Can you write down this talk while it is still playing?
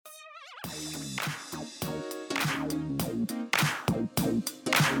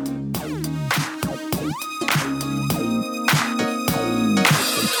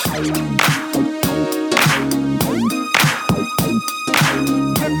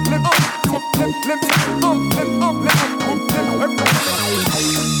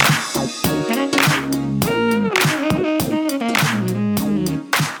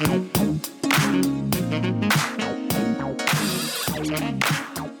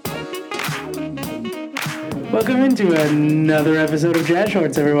Welcome into another episode of Jazz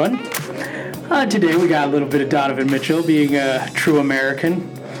Shorts, everyone. Today we got a little bit of Donovan Mitchell being a true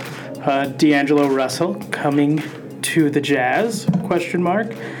American. D'Angelo Russell coming to the Jazz, ?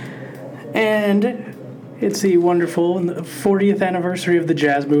 And it's the wonderful 40th anniversary of the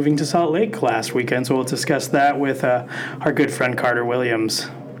Jazz moving to Salt Lake last weekend, so we'll discuss that with our good friend Carter Williams.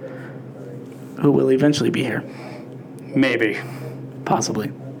 Who will eventually be here. Maybe.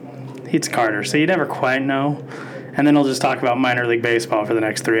 Possibly. It's Carter, so you never quite know. And then he'll just talk about minor league baseball for the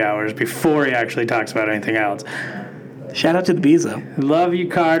next 3 hours before he actually talks about anything else. Shout out to the Bees, though. Love you,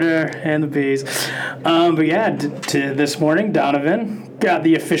 Carter, and the Bees. But yeah, this morning, Donovan got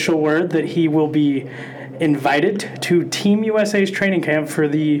the official word that he will be invited to Team USA's training camp for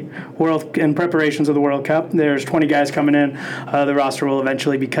the World in preparations of the World Cup. There's 20 guys coming in. The roster will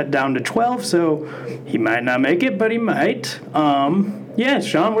eventually be cut down to 12, so he might not make it, but he might. Yeah,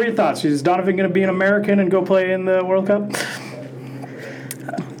 Sean, what are your thoughts? Is Donovan going to be an American and go play in the World Cup?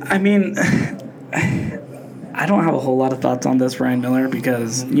 I mean, I don't have a whole lot of thoughts on this, Ryan Miller,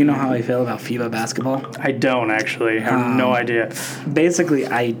 because you know how I feel about FIBA basketball. I don't, actually. I have no idea. Basically,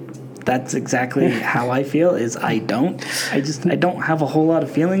 that's exactly how I feel, is I don't have a whole lot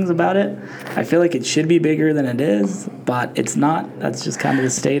of feelings about it. I feel like it should be bigger than it is, but it's not. That's just kind of the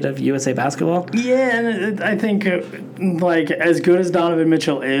state of USA basketball. Yeah, and I think, as good as Donovan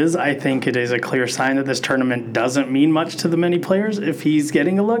Mitchell is, I think it is a clear sign that this tournament doesn't mean much to the many players if he's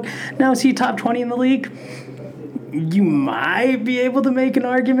getting a look. Now, is he top 20 in the league? You might be able to make an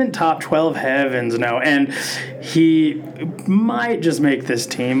argument. Top 12, heavens no. And he might just make this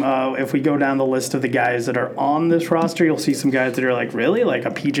team. If we go down the list of the guys that are on this roster, you'll see some guys that are really? Like a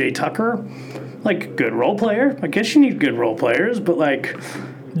PJ Tucker? Like, good role player? I guess you need good role players, but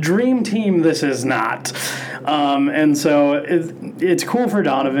dream team this is not. And so it's cool for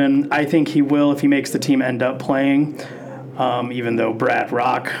Donovan. I think he will, if he makes the team, end up playing. Even though Brad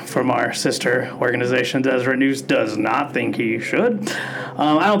Rock from our sister organization, Deseret News, does not think he should.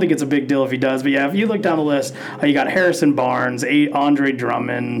 I don't think it's a big deal if he does. But yeah, if you look down the list, you got Harrison Barnes, Andre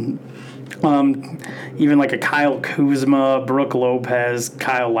Drummond, even like a Kyle Kuzma, Brooke Lopez,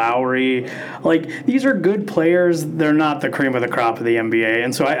 Kyle Lowry. These are good players. They're not the cream of the crop of the NBA.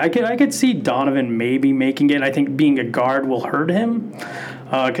 And so I could see Donovan maybe making it. I think being a guard will hurt him.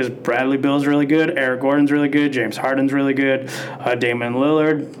 Because Bradley Beal's really good, Eric Gordon's really good, James Harden's really good, Damian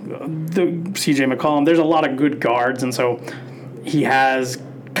Lillard, CJ McCollum. There's a lot of good guards, and so he has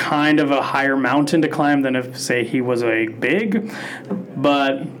kind of a higher mountain to climb than if, say, he was a big.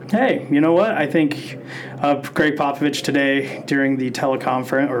 But, hey, you know what? I think Greg Popovich today during the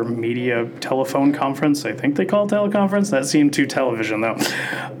teleconference or media telephone conference, I think they call it teleconference. That seemed too television, though.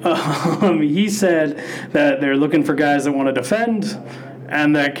 He said that they're looking for guys that want to defend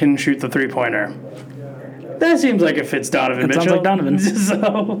and that can shoot the three-pointer. That seems like it fits Donovan Mitchell. Sounds like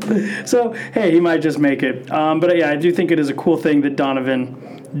Donovan. So, hey, he might just make it. But, yeah, I do think it is a cool thing that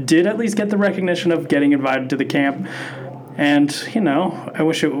Donovan did at least get the recognition of getting invited to the camp. And, I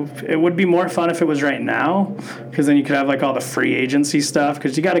wish it would be more fun if it was right now, because then you could have, all the free agency stuff,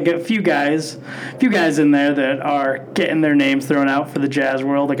 because you got to get a few guys in there that are getting their names thrown out for the Jazz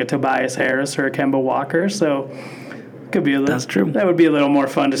world, like a Tobias Harris or a Kemba Walker, so... Could be a little. That's true. That would be a little more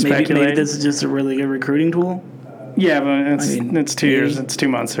fun to speculate. Maybe this is just a really good recruiting tool. Yeah, but it's 2 years. It's 2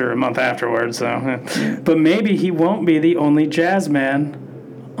 months or a month afterwards. So, yeah. But maybe he won't be the only Jazz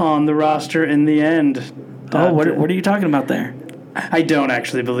man on the roster in the end. What are you talking about there? I don't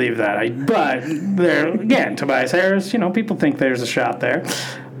actually believe that. But there again, Tobias Harris. People think there's a shot there.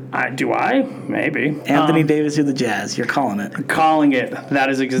 Do I? Maybe. Anthony Davis to the Jazz. You're calling it. Calling it. That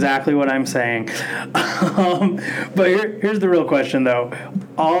is exactly what I'm saying. But here's the real question, though.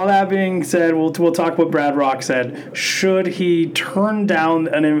 All that being said, we'll talk what Brad Rock said. Should he turn down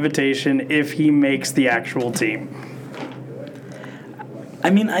an invitation if he makes the actual team? I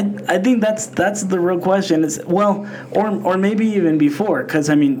mean, I think that's the real question. Is or maybe even before, because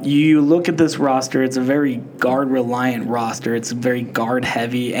I mean, you look at this roster; it's a very guard reliant roster. It's very guard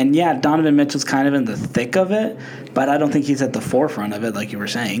heavy, and yeah, Donovan Mitchell's kind of in the thick of it, but I don't think he's at the forefront of it, like you were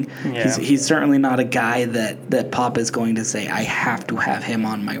saying. Yeah. He's certainly not a guy that Pop is going to say, I have to have him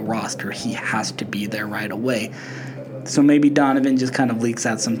on my roster. He has to be there right away. So maybe Donovan just kind of leaks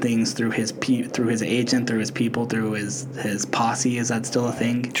out some things through his agent, through his people, through his posse. Is that still a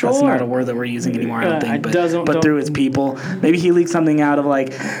thing? Sure. That's not a word that we're using anymore, I don't think. But through his people, maybe he leaks something out of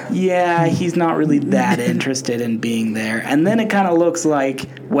like, yeah, he's not really that interested in being there. And then it kind of looks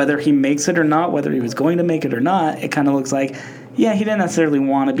like whether he makes it or not, whether he was going to make it or not, it kind of looks like, yeah, he didn't necessarily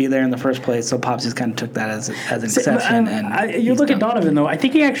want to be there in the first place, so Pop just kind of took that as an exception. You look at Donovan, though, I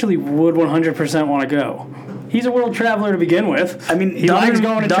think he actually would 100% want to go. He's a world traveler to begin with. I mean, he likes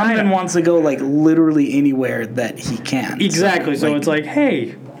going to Donovan China. wants to go like literally anywhere that he can. Exactly. So it's like,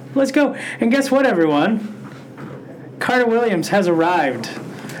 hey, let's go. And guess what, everyone? Carter Williams has arrived.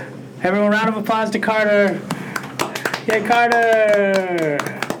 Everyone, round of applause to Carter. Yay, Carter!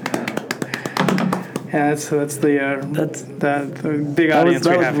 Yeah, that's the big audience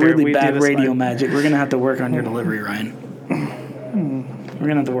we have here. That was really bad radio like magic. We're gonna have to work on your delivery, Ryan. We're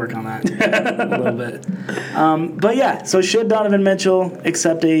going to have to work on that a little bit. But yeah, so should Donovan Mitchell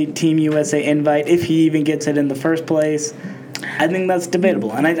accept a Team USA invite if he even gets it in the first place? I think that's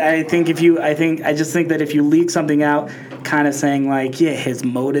debatable. And I just think that if you leak something out kind of saying like, yeah, his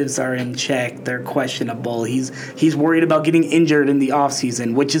motives are in check, they're questionable, he's worried about getting injured in the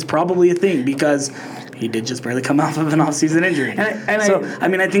offseason, which is probably a thing because he did just barely come off of an off-season injury.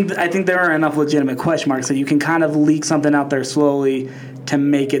 I think there are enough legitimate question marks that you can kind of leak something out there slowly to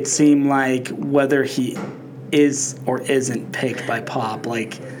make it seem like whether he is or isn't picked by Pop,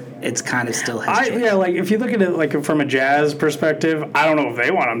 like it's kind of still his choice. Yeah, like if you look at it like from a Jazz perspective, I don't know if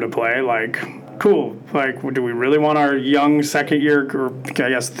they want him to play. Like, cool. Like, do we really want our young second-year, or I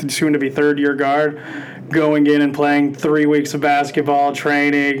guess soon-to-be third-year guard going in and playing 3 weeks of basketball,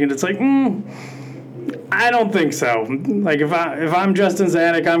 training, and it's like, I don't think so. Like if I'm Justin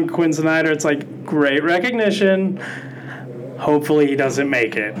Zanuck, I'm Quinn Snyder, it's like great recognition. Hopefully he doesn't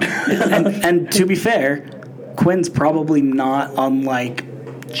make it. and to be fair, Quinn's probably not unlike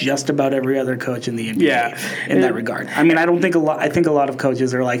just about every other coach in the NBA in that regard. I mean, I think a lot of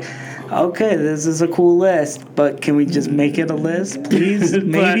coaches are like, okay, this is a cool list, but can we just make it a list, please?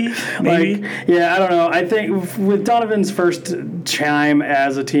 Maybe. Like, I don't know. I think with Donovan's first chime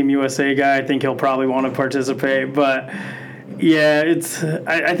as a Team USA guy, I think he'll probably want to participate. But yeah,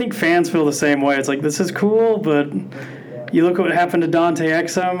 I think fans feel the same way. It's like, this is cool, but you look at what happened to Dante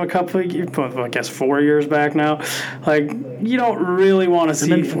Exum I guess 4 years back now. Like, you don't really want to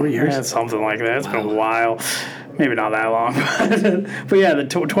see. It's been 4 years? Yeah, something like that. It's been a while. Maybe not that long. But yeah, the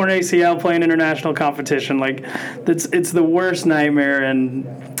torn ACL playing international competition, like, it's the worst nightmare, and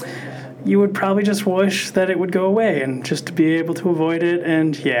you would probably just wish that it would go away and just to be able to avoid it.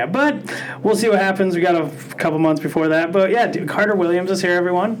 And yeah, but we'll see what happens. We got a couple months before that. But yeah, Carter Williams is here,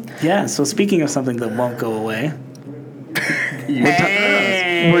 everyone. Yeah, so speaking of something that won't go away,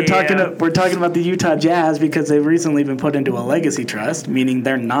 we're talking about the Utah Jazz because they've recently been put into a legacy trust, meaning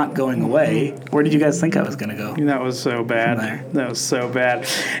they're not going away. Where did you guys think I was going to go? That was so bad. That was so bad.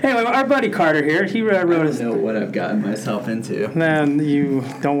 Anyway, our buddy Carter here, he wrote. I don't know what I've gotten myself into. Nah, you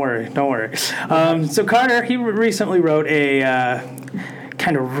don't worry. So Carter, he recently wrote a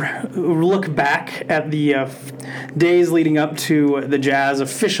kind of look back at the days leading up to the Jazz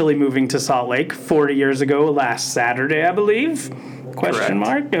officially moving to Salt Lake 40 years ago, last Saturday, I believe. Question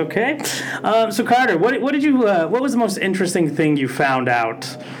mark. Okay. So Carter, what was the most interesting thing you found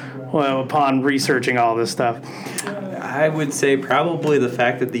out upon researching all this stuff? I would say probably the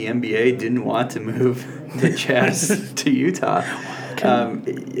fact that the NBA didn't want to move the Jazz to Utah.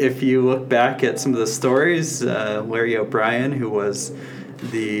 If you look back at some of the stories, Larry O'Brien, who was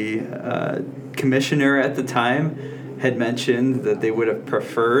the commissioner at the time, had mentioned that they would have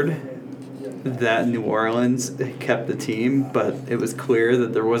preferred that New Orleans kept the team, but it was clear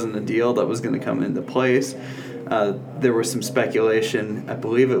that there wasn't a deal that was going to come into place. There was some speculation, I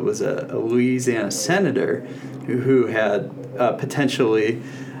believe it was a Louisiana senator who had potentially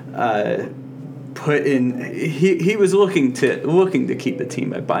put in, he was looking to keep the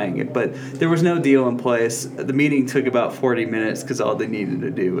team by buying it, but there was no deal in place. The meeting took about 40 minutes because all they needed to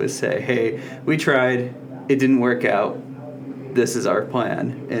do was say, hey, we tried, it didn't work out, this is our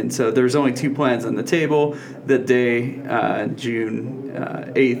plan. And so there's only two plans on the table that day, June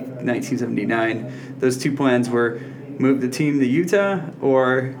 8th, 1979. Those two plans were move the team to Utah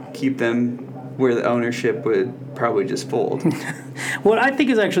or keep them where the ownership would probably just fold. What I think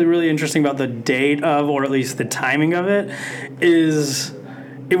is actually really interesting about the date of, or at least the timing of it, is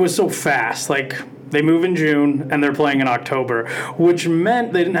it was so fast. Like, they move in June and they're playing in October, which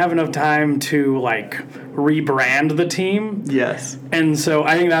meant they didn't have enough time to, like, rebrand the team. Yes. And so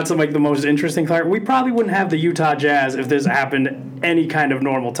I think that's, like, the most interesting part. We probably wouldn't have the Utah Jazz if this happened any kind of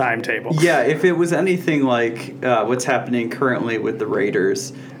normal timetable. Yeah, if it was anything like what's happening currently with the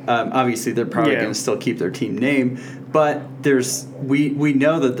Raiders, obviously they're probably going to still keep their team name, but we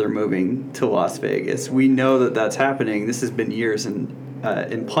know that they're moving to Las Vegas. We know that that's happening. This has been years in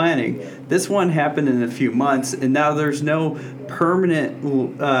planning. This one happened in a few months, and now there's no permanent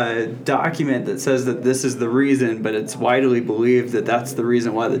document that says that this is the reason, but it's widely believed that that's the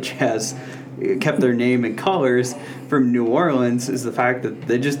reason why the Jazz kept their name and colors from New Orleans, is the fact that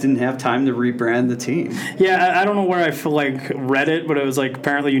they just didn't have time to rebrand the team. Yeah, I don't know where I feel like read it, but it was like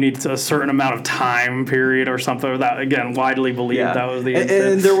apparently you need a certain amount of time period or something. That, again, widely believed that was the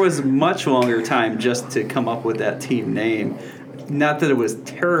instance. And there was much longer time just to come up with that team name. Not that it was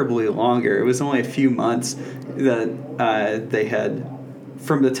terribly longer. It was only a few months that they had,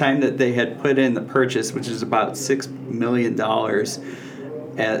 from the time that they had put in the purchase, which is about $6 million in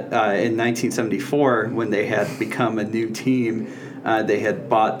 1974, when they had become a new team. They had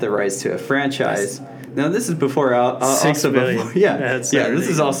bought the rights to a franchise. Now, this is before also before, this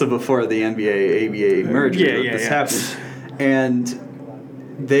is also before the NBA ABA merger. This happened, and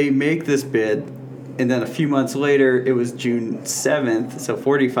they make this bid. And then a few months later, it was June 7th, so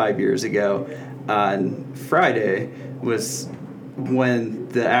 45 years ago, on Friday, was when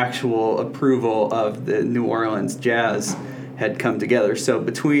the actual approval of the New Orleans Jazz had come together. So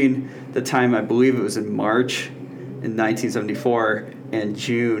between the time, I believe it was in March in 1974 and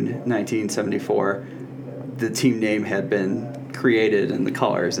June 1974, the team name had been created and the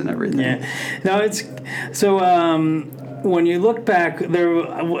colors and everything. Yeah. No, it's so. When you look back,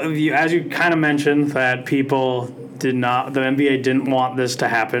 as you kind of mentioned, that people the NBA didn't want this to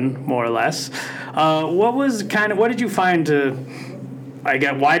happen, more or less. What did you find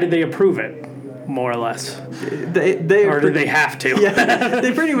why did they approve it, more or less? Or did they have to? Yeah,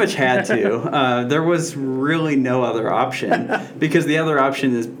 they pretty much had to. There was really no other option, because the other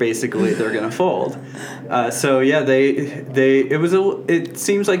option is basically they're going to fold. It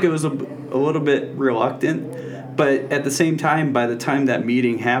seems like it was a little bit reluctant. But at the same time, by the time that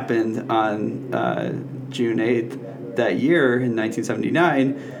meeting happened on June 8th that year in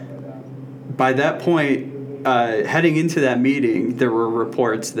 1979, by that point, heading into that meeting, there were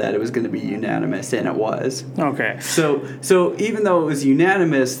reports that it was going to be unanimous, and it was. Okay. So even though it was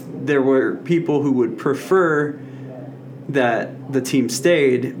unanimous, there were people who would prefer that the team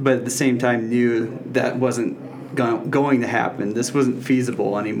stayed, but at the same time knew that wasn't going to happen. This wasn't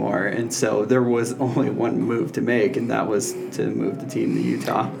feasible anymore, and so there was only one move to make, and that was to move the team to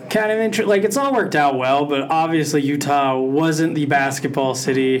Utah. Kind of interesting. Like, it's all worked out well, but obviously Utah wasn't the basketball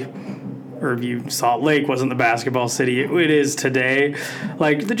city, or Salt Lake wasn't the basketball city it is today.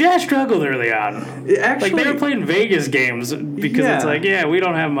 Like, the Jazz struggled early on. Actually, like, they were playing Vegas games because it's like, we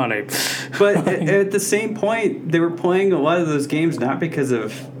don't have money. But at the same point, they were playing a lot of those games not because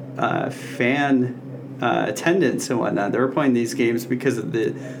of fan attendance and whatnot. They were playing these games because of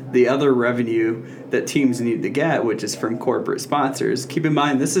the other revenue that teams need to get, which is from corporate sponsors. Keep in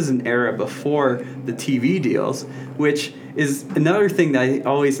mind, this is an era before the TV deals, which is another thing that I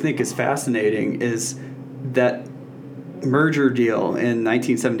always think is fascinating, is that merger deal in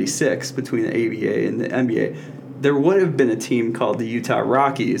 1976 between the ABA and the NBA. There would have been a team called the Utah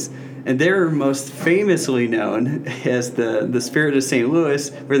Rockies, and they're most famously known as the Spirit of St. Louis,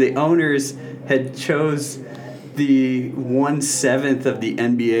 where the owners had chose the 1/7 of the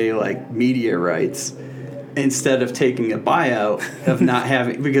NBA media rights instead of taking a buyout of not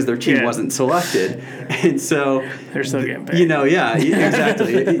having, because their team wasn't selected, and so they're still getting paid.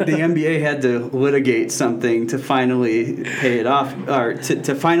 Exactly. The NBA had to litigate something to finally pay it off, or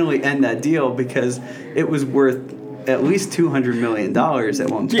to finally end that deal, because it was worth at least $200 million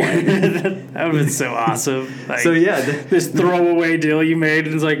at one point. That would have been so awesome. This throwaway deal you made,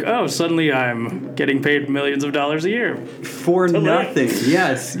 and it's like, oh, suddenly I'm getting paid millions of dollars a year for nothing.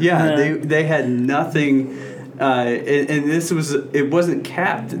 Yes, they had nothing. And it wasn't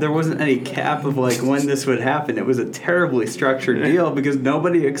capped. There wasn't any cap of when this would happen. It was a terribly structured deal because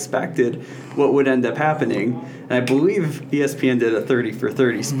nobody expected what would end up happening. And I believe ESPN did a 30 for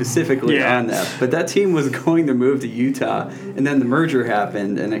 30 specifically on that. But that team was going to move to Utah, and then the merger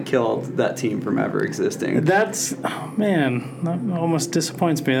happened, and it killed that team from ever existing. That almost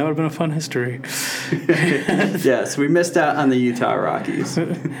disappoints me. That would have been a fun history. Yes, we missed out on the Utah Rockies.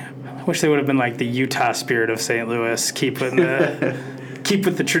 I wish they would have been like the Utah Spirit of St. Louis, keep with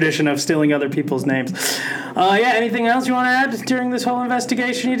the tradition of stealing other people's names. Anything else you want to add during this whole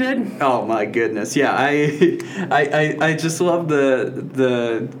investigation you did? Oh my goodness, yeah. I just love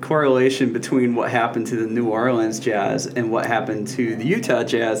the correlation between what happened to the New Orleans Jazz and what happened to the Utah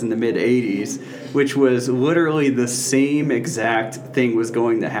Jazz in the mid '80s, which was literally the same exact thing was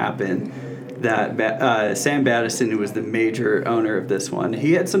going to happen. That Sam Battison, who was the major owner of this one,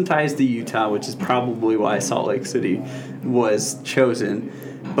 he had some ties to Utah, which is probably why Salt Lake City was chosen.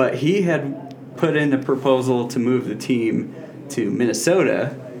 But he had put in a proposal to move the team to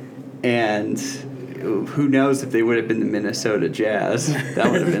Minnesota, and who knows if they would have been the Minnesota Jazz.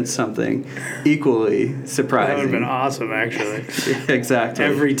 That would have been something equally surprising. That would have been awesome, actually. Exactly.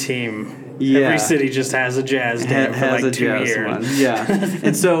 Every team. Yeah. Every city just has a Jazz team for like 2 years. One. Yeah.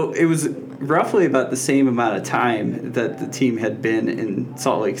 And so it was roughly about the same amount of time that the team had been in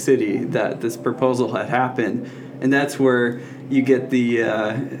Salt Lake City that this proposal had happened. And that's where you get the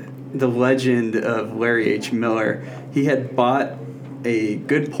legend of Larry H. Miller. He had bought a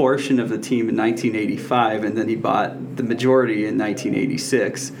good portion of the team in 1985, and then he bought the majority in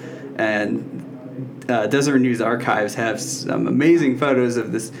 1986. And Desert News Archives have some amazing photos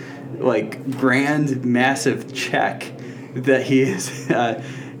of this like grand, massive check that he is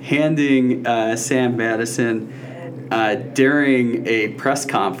handing Sam Battison during a press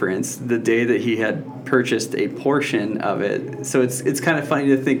conference the day that he had purchased a portion of it. So it's kind of funny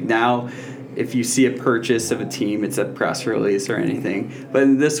to think now if you see a purchase of a team, it's a press release or anything. But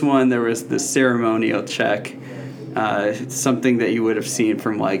in this one, there was this ceremonial check, something that you would have seen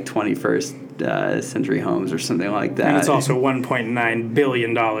from like 21st Century Homes or something like that. And it's also $1.9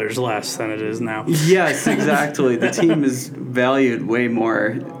 billion less than it is now. Yes, exactly. The team is valued way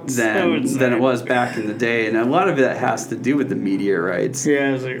more than it was back in the day, and a lot of it has to do with the media rights.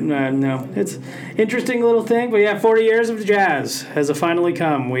 Yeah, no. It's interesting little thing, but yeah, 40 years of the Jazz has finally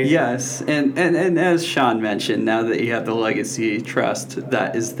come. Yes, and as Sean mentioned, now that you have the legacy trust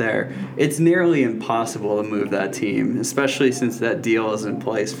that is there, it's nearly impossible to move that team, especially since that deal is in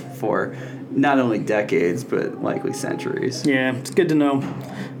place for not only decades, but likely centuries. Yeah, it's good to know.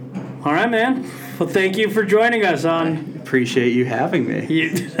 All right, man. Well, thank you for joining us on... I appreciate you having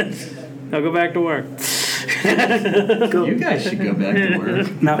me. I'll go back to work. You guys should go back to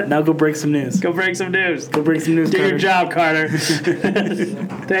work. Now go break some news. Go break some news. Go break some news, Do Carter. your job, Carter.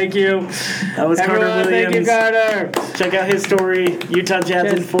 Thank you. That was Carter Williams. Thank you, Carter. Check out his story, Utah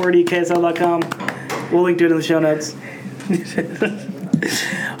Jazz in 40, KSL.com. We'll link to it in the show notes.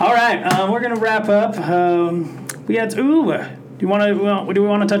 All right, we're gonna wrap up. We had do we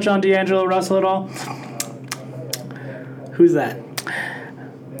want to touch on D'Angelo Russell at all? Who's that?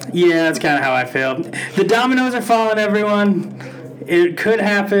 Yeah, that's kind of how I feel. The dominoes are falling, everyone. It could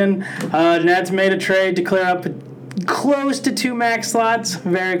happen. Nets made a trade to clear up close to 2 max slots.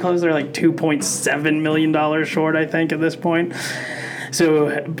 Very close. They're like $2.7 million short, I think, at this point.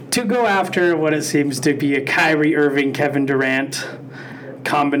 So to go after what it seems to be a Kyrie Irving, Kevin Durant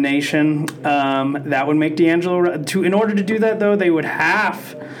combination, that would make D'Angelo... In order to do that, though, they would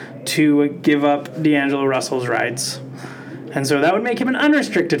have to give up D'Angelo Russell's rights. And so that would make him an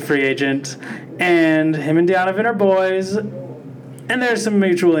unrestricted free agent. And him and Donovan are boys. And there's some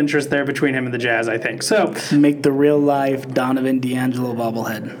mutual interest there between him and the Jazz, I think. So make the real-life Donovan D'Angelo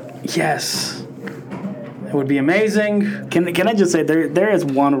bobblehead. Yes. It would be amazing. Can I just say, there is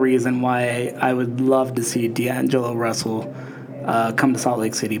one reason why I would love to see D'Angelo Russell come to Salt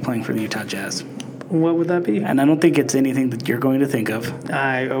Lake City playing for the Utah Jazz. What would that be? And I don't think it's anything that you're going to think of.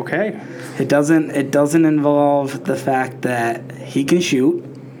 Okay. It doesn't involve the fact that he can shoot,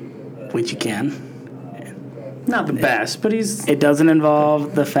 which he can. Not the best, but he's... It doesn't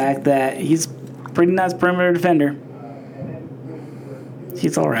involve the fact that he's a pretty nice perimeter defender.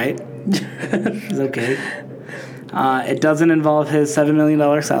 He's all right. He's okay. It doesn't involve his $7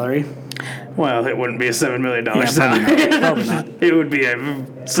 million salary. Well, it wouldn't be a $7 million salary. Probably not. It would be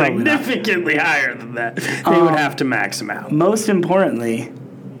significantly higher than that. They would have to max him out. Most importantly,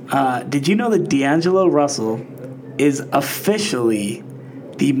 did you know that D'Angelo Russell is officially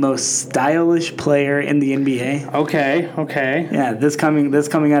the most stylish player in the NBA? Okay. Yeah, this coming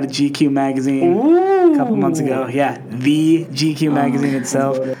out of GQ magazine a couple months ago. Yeah, the GQ magazine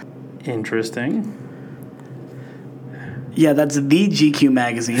itself. Interesting. Yeah, that's the GQ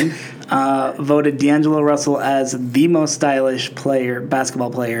magazine. Voted D'Angelo Russell as the most stylish basketball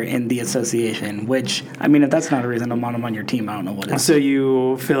player in the association, which, I mean, if that's not a reason to want him on your team, I don't know what is. So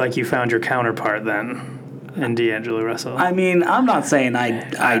you feel like you found your counterpart then? and D'Angelo Russell. I mean, I'm not saying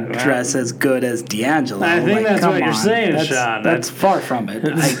I dress as good as D'Angelo. I think that's come what you're on. saying, that's, Sean. That's far from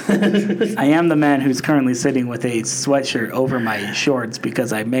it. I am the man who's currently sitting with a sweatshirt over my shorts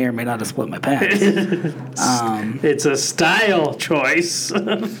because I may or may not have split my pants. It's a style choice.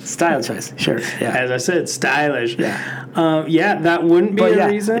 Style choice, sure. Yeah. As I said, stylish. Yeah. That wouldn't be a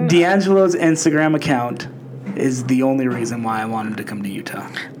reason. D'Angelo's Instagram account is the only reason why I want him to come to Utah.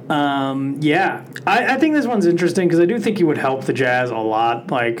 I think this one's interesting because I do think he would help the Jazz a lot.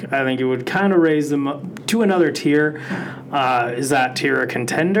 Like, I think it would kind of raise them up to another tier. Is that tier a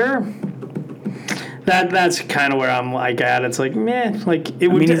contender? That's kind of where I'm like at. It's like, meh. Like, it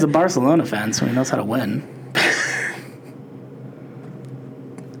would. I mean, he's a Barcelona fan, so he knows how to win.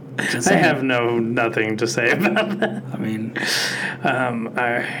 I have nothing to say about that. I mean,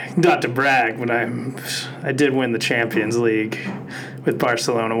 not to brag, but I did win the Champions League with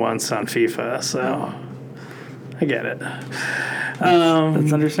Barcelona once on FIFA, so I get it.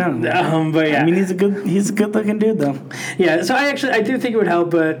 that's understandable. But yeah, I mean, he's a good looking dude though. Yeah, so I do think it would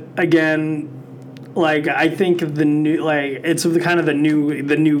help, but again, like, I think the new, like, it's the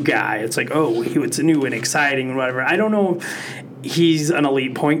new guy. It's like, oh, it's new and exciting and whatever. I don't know if he's an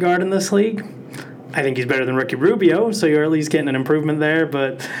elite point guard in this league. I think he's better than Ricky Rubio, so you're at least getting an improvement there.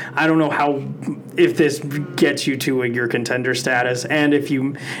 But I don't know if this gets you to your contender status, and if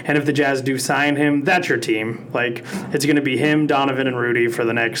the Jazz do sign him, that's your team. Like, it's going to be him, Donovan, and Rudy for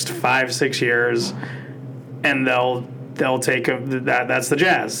the next 5-6 years, and they'll take that's the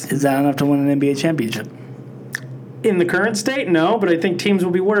Jazz. Is that enough to win an NBA championship? In the current state, no, but I think teams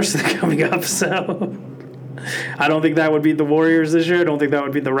will be worse coming up, so I don't think that would be the Warriors this year. I don't think that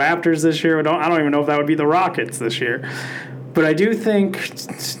would be the Raptors this year. I don't even know if that would be the Rockets this year. But I do think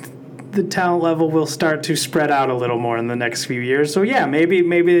the talent level will start to spread out a little more in the next few years. So, yeah, maybe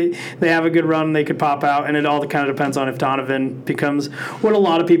they have a good run, they could pop out, and it all kind of depends on if Donovan becomes what a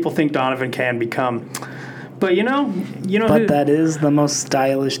lot of people think Donovan can become. But you know. But that is the most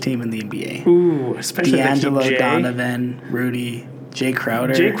stylish team in the NBA. Ooh, especially D'Angelo, Jay. Donovan, Rudy, Jay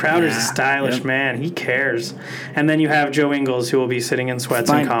Crowder. Jay Crowder's a stylish man. He cares. And then you have Joe Ingles, who will be sitting in sweats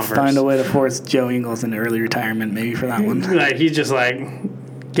and Converse. Find a way to force Joe Ingles into early retirement, maybe for that one. Like, he's just like,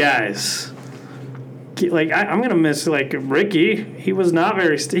 guys, like, I'm gonna miss, like, Ricky. He was not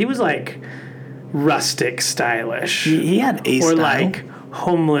very. He was like rustic stylish. He had a or style. like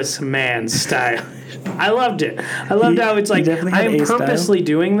homeless man style. I loved it. I loved how it's like, I am purposely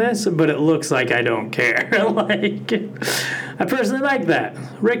doing this, but it looks like I don't care. Like, I personally like that.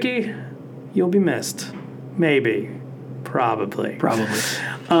 Ricky, you'll be missed. Maybe. Probably.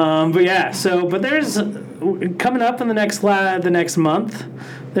 But yeah, but there's coming up in the next month,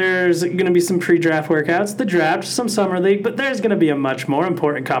 there's going to be some pre-draft workouts, the draft, some summer league, but there's going to be a much more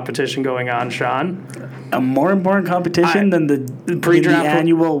important competition going on, Sean. A more important competition than the pre-draft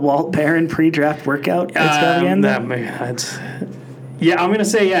annual Walt Barron pre-draft workout extravaganza? Yeah, I'm going to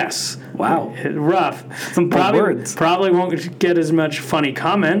say yes. Wow. Rough. Some big words. Probably won't get as much funny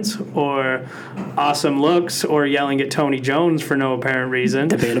comments or awesome looks or yelling at Tony Jones for no apparent reason.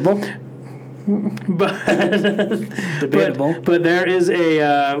 Debatable. But Debatable. But there is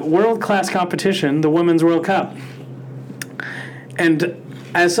a world-class competition, the Women's World Cup. And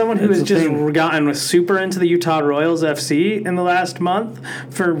as someone who has just gotten super into the Utah Royals FC in the last month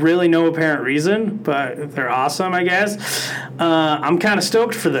for really no apparent reason, but they're awesome, I guess, I'm kind of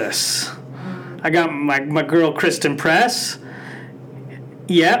stoked for this. I got my girl Kristen Press.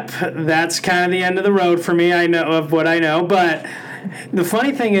 Yep, that's kind of the end of the road for me. I know of what I know, but the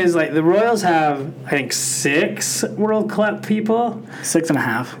funny thing is, like, the Royals have, I think, 6 World Cup people.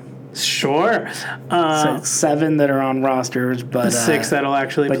 6.5. Sure. 7 that are on rosters, but 6 that'll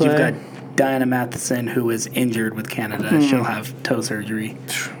actually play. But you've got Diana Matheson, who is injured with Canada. She'll have toe surgery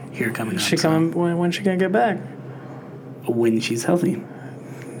here coming up. When's she going to get back? When she's healthy.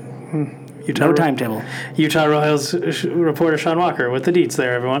 No timetable. Utah Royals reporter Sean Walker with the deets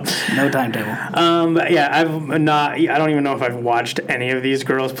there, everyone. No timetable. But yeah, I don't even know if I've watched any of these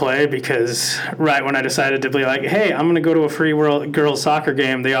girls play, because right when I decided to be like, hey, I'm going to go to a free world girls soccer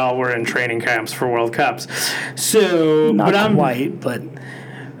game, they all were in training camps for World Cups. So, but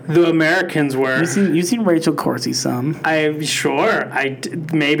the Americans were. You've seen Rachel Corsie some.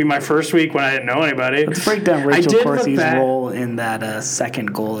 Maybe my first week when I didn't know anybody. Let's break down Rachel Corsie's role in that second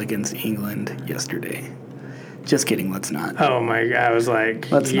goal against England yesterday. Just kidding, let's not. Oh my God, I was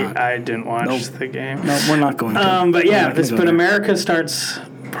like, let's not. I didn't watch the game. No, we're not going to. But yeah, America starts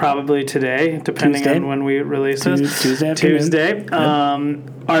probably today, depending on when we release this. Tuesday. Yep.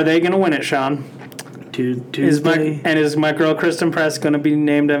 Are they going to win it, Sean? Tuesday. Is my girl Kristen Press going to be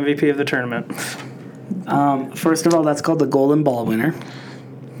named MVP of the tournament? First of all, that's called the Golden Ball winner.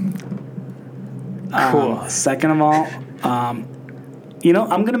 Cool. Second of all, I'm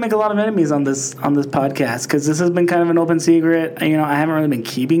going to make a lot of enemies on this podcast because this has been kind of an open secret. I haven't really been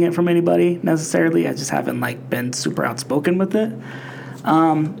keeping it from anybody necessarily. I just haven't been super outspoken with it.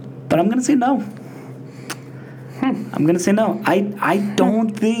 But I'm going to say no. I'm going to say no. I don't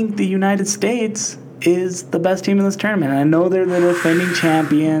think the United States is the best team in this tournament. I know they're the defending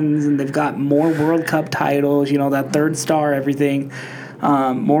champions and they've got more World Cup titles, that third star, everything.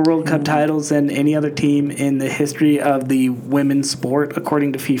 More World Cup titles than any other team in the history of the women's sport,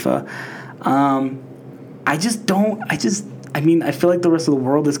 according to FIFA. I feel like the rest of the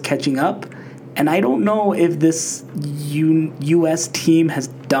world is catching up. And I don't know if this U.S. team has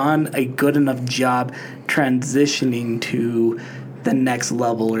done a good enough job transitioning to the next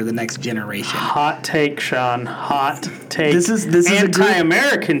level or the next generation. Hot take, Sean. Hot take. This is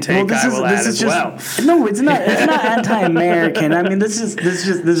anti-American take. Well, I will add as well. No, it's not. It's not anti-American. I mean, this is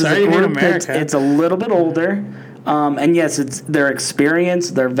a group it's a little bit older, and yes, it's their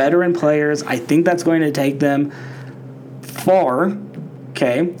experience, their veteran players. I think that's going to take them far.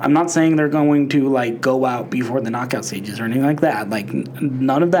 Okay, I'm not saying they're going to go out before the knockout stages or anything like that.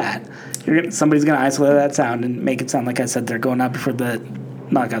 None of that. Somebody's going to isolate that sound and make it sound like I said they're going out before the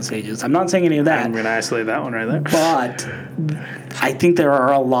knockout stages. I'm not saying any of that. I'm going to isolate that one right there. But I think there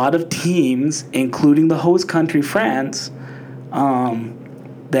are a lot of teams, including the host country, France,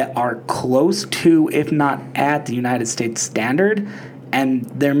 that are close to, if not at, the United States standard. And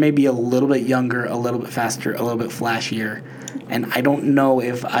they're maybe a little bit younger, a little bit faster, a little bit flashier. And I don't know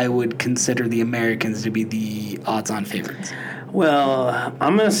if I would consider the Americans to be the odds-on favorites. Well,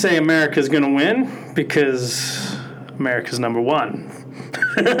 I'm going to say America's going to win because America's number one.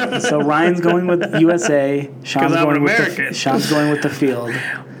 So Ryan's going with USA. Sean's going with the field.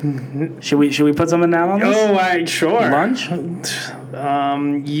 Should we put something down on this? Oh, sure. Lunch?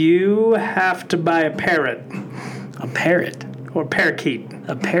 You have to buy a parrot. A parrot? Or parakeet.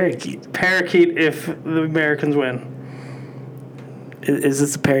 A parakeet. Parakeet if the Americans win. Is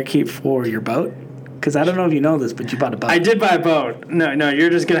this a parakeet for your boat? Because I don't know if you know this, but you bought a boat. I did buy a boat. No,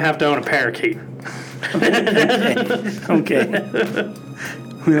 you're just going to have to own a parakeet. Okay.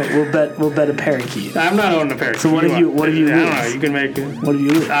 We'll bet a parakeet. I'm not owning a parakeet. So what have you lose? I don't know. You can make it. What have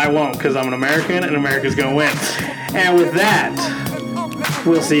you lose? I won't because I'm an American and America's going to win. And with that,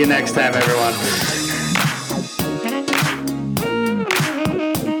 we'll see you next time, everyone.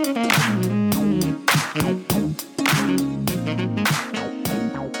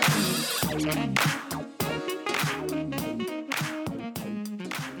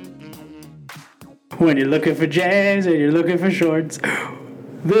 When you're looking for jazz and you're looking for shorts,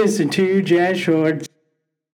 listen to Jazz Shorts.